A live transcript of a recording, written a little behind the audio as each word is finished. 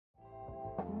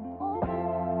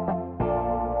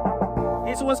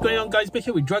Hey, so what's going on, guys? Back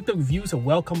here with Droid Reviews and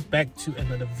welcome back to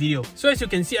another video. So as you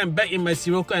can see, I'm back in my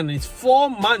Scirocco and it's 4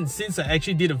 months since I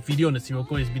actually did a video on the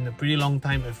Scirocco. It's been a pretty long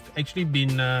time. I've actually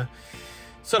been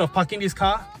sort of parking this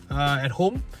car at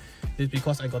home. It's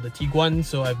because I got the Tiguan,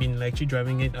 so I've been actually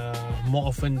driving it more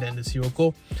often than the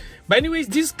Scirocco. But anyways,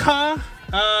 this car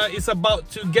is about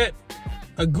to get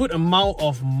a good amount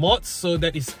of mods, so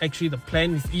that is actually the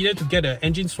plan. Is either to get an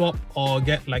engine swap or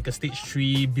get like a stage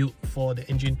 3 build for the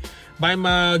engine. But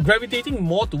I'm gravitating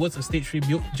more towards a stage 3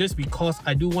 build just because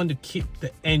I do want to keep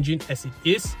the engine as it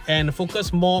is and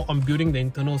focus more on building the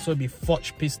internal. So it'll be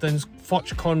forged pistons,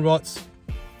 forged con rods,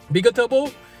 bigger turbo,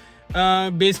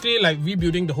 basically like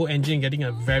rebuilding the whole engine, getting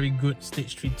a very good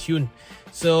stage 3 tune.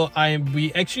 So I'll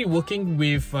be actually working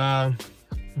with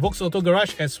Volkswagen Auto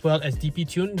Garage as well as DP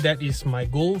Tune. That is my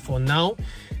goal for now,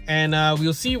 and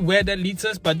we'll see where that leads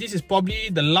us. But this is probably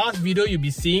the last video you'll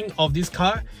be seeing of this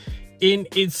car in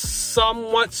its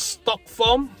somewhat stock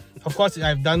form. Of course,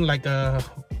 I've done like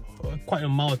quite a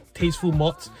amount of tasteful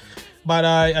mods, but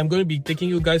I'm going to be taking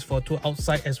you guys for a tour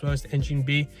outside as well as the engine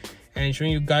bay and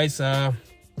showing you guys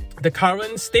the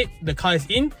current state the car is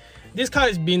in. This car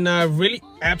has been really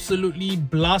absolutely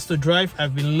blast to drive.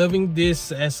 I've been loving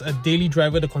this as a daily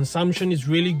driver. The consumption is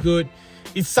really good.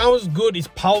 It sounds good, it's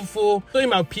powerful. So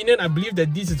in my opinion, I believe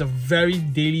that this is a very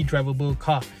daily drivable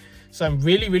car. So I'm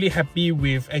really happy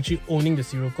with actually owning the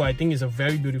Scirocco. I think it's a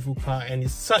very beautiful car and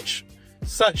it's such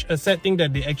a sad thing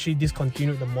that they actually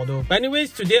discontinued the model. But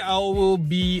anyways, today I will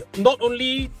be not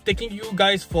only taking you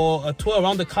guys for a tour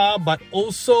around the car, but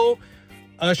also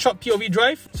a short POV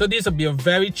drive. So this will be a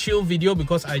very chill video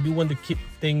because I do want to keep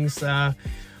things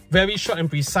very short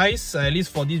and precise, at least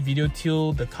for this video,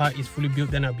 till the car is fully built.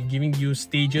 Then I'll be giving you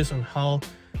stages on how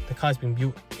the car has been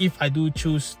built if I do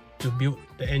choose to build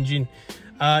the engine.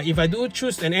 If I do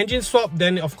choose an engine swap,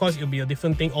 then of course it'll be a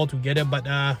different thing altogether, but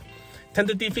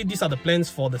tentatively these are the plans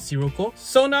for the Scirocco.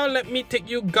 So now let me take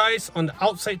you guys on the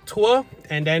outside tour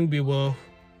and then we will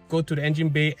go to the engine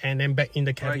bay and then back in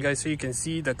the cabin. Alright guys, so you can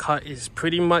see the car is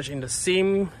pretty much in the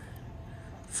same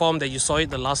form that you saw it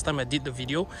the last time I did the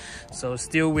video. So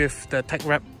still with the tech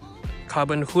wrap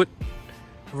carbon hood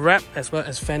wrap as well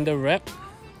as fender wrap,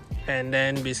 and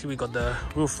then basically we got the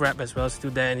roof wrap as well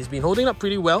still there, and it's been holding up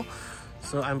pretty well.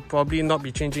 So I'm probably not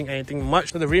be changing anything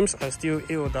much. So the rims are still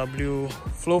AOW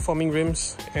flow forming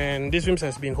rims, and this rims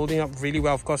has been holding up really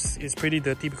well. Of course it's pretty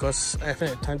dirty because I haven't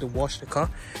had time to wash the car.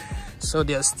 So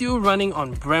they are still running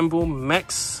on Brembo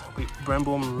Max with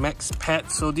Brembo Max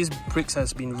pads. So these brakes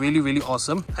has been really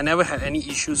awesome. I never had any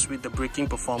issues with the braking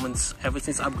performance ever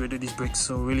since I upgraded these brakes.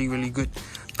 So really good.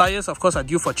 Tires of course are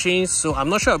due for change, so I'm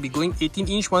not sure I'll be going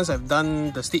 18-inch once I've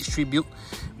done the stage 3 build.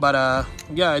 But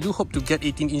yeah, I do hope to get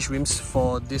 18-inch rims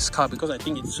for this car because I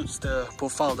think it suits the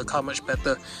profile of the car much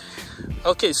better.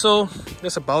 Okay, so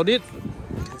that's about it.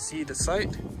 You can see the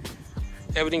side.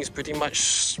 Everything is pretty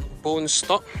much bone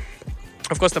stock.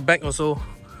 Of course, the back also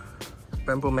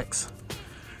Brembo Max.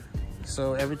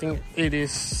 So everything, it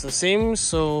is the same.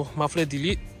 So muffler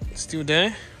delete still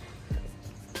there.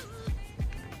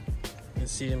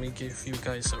 Let's see, let me give you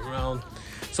guys around.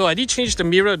 So I did change the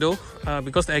mirror though,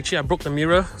 because actually I broke the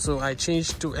mirror, so I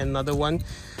changed to another one.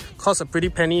 Cost a pretty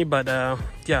penny, but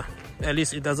yeah, at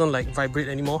least it doesn't like vibrate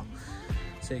anymore.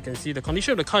 So you can see the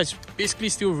condition of the car is basically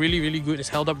still really good. It's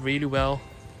held up really well.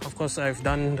 Of course, I've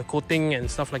done the coating and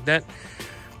stuff like that.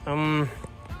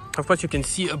 Of course, you can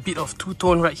see a bit of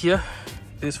two-tone right here,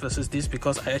 this versus this,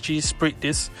 because I actually sprayed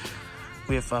this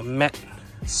with a matte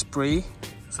spray.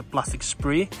 It's a plastic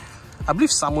spray. I believe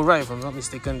Samurai, if I'm not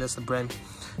mistaken, that's the brand.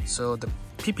 So the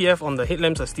PPF on the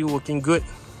headlamps are still working good.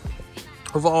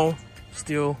 Overall,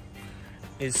 still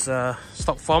is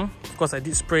stock form. Of course, I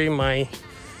did spray my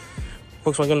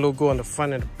Volkswagen logo on the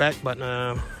front and the back, but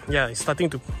yeah, it's starting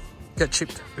to get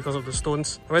chipped because of the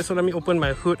stones. Alright, so let me open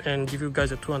my hood and give you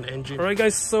guys a tour on the engine. Alright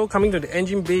guys, so coming to the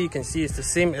engine bay, you can see it's the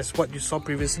same as what you saw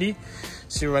previously.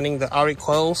 Still running the R8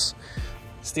 coils.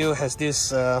 Still has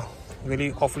this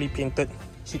really awfully painted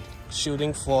heat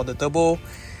shielding for the turbo.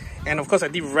 And of course I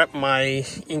did wrap my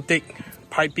intake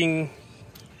piping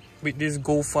with this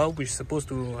gold foil, which is supposed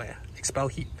to expel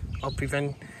heat or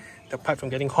prevent the pipe from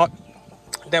getting hot.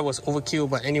 That was overkill,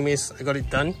 but anyways, I got it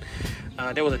done.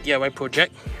 That was a DIY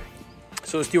project.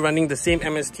 So still running the same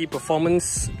MST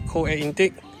Performance cold air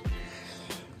intake.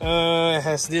 It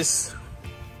has this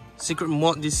secret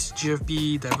mod, this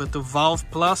GFB diverter valve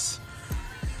plus.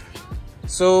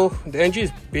 So the engine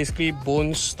is basically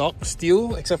bone stock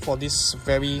still, except for these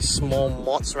very small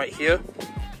mods right here.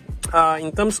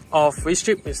 In terms of race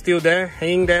strip, it's still there,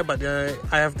 hanging there, but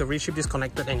I have the race strip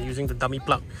disconnected and using the dummy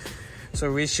plug. So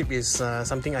race ship is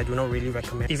something I do not really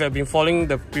recommend. If you've been following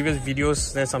the previous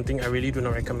videos, that's something I really do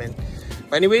not recommend.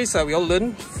 But anyways, we all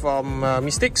learn from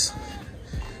mistakes.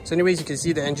 So anyways, you can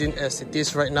see the engine as it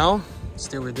is right now,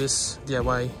 still with this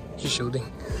DIY heat shielding,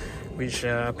 which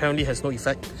apparently has no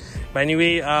effect. But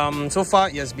anyway, so far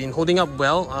it has been holding up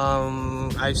well.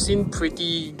 I've seen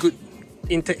pretty good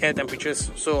intake air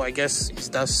temperatures, so I guess it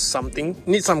does something.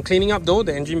 Needs some cleaning up though,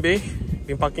 the engine bay.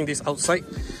 Been parking this outside.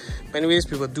 But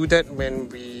anyways, we will do that when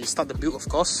we start the build, of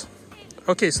course.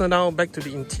 Okay, so now back to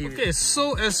the interior. Okay,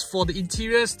 so as for the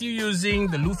interior, still using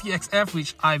the Luffy XF,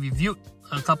 which I reviewed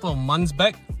a couple of months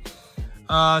back.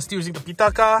 Still using the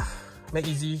Pitaka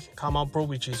MKII car mount probe,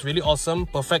 which is really awesome,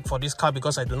 perfect for this car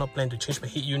because I do not plan to change my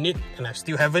heat unit, and I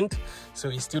still haven't. So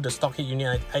it's still the stock heat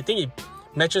unit. I think it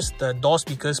matches the door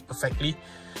speakers perfectly,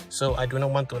 so I do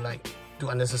not want to like do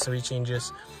unnecessary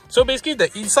changes. So basically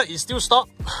the inside is still stock.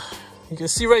 You can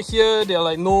see right here there are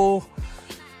like no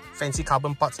fancy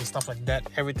carbon parts and stuff like that.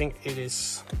 Everything it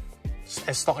is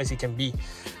as stock as it can be,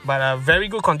 but very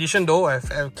good condition though.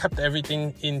 I've kept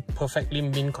everything in perfectly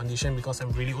mint condition because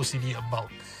I'm really OCD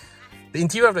about the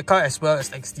interior of the car as well as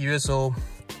the exterior. So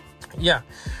yeah,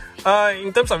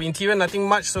 in terms of interior, nothing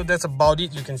much, so that's about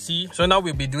it. You can see. So now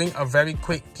we'll be doing a very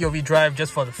quick POV drive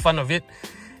just for the fun of it,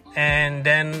 and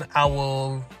then I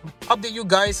will update you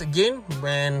guys again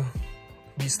when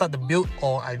we start the build,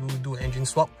 or I will do an engine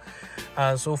swap.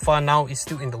 So far now it's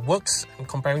still in the works. I'm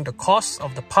comparing the cost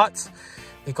of the parts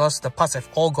because the parts have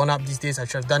all gone up these days. I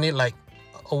should have done it like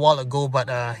a while ago, but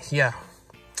yeah,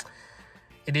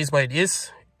 it is what it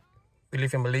is. We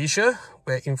live in Malaysia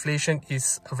where inflation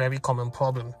is a very common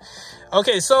problem.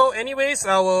 Okay, so anyways,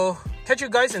 I will catch you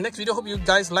guys in the next video. Hope you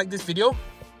guys like this video.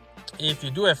 If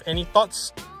you do have any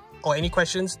thoughts or any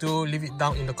questions, do leave it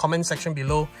down in the comment section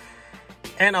below,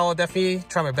 and I will definitely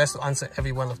try my best to answer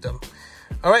every one of them.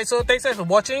 Alright, so thanks guys for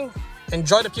watching.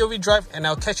 Enjoy the POV drive, and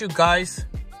I'll catch you guys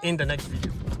in the next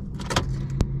video.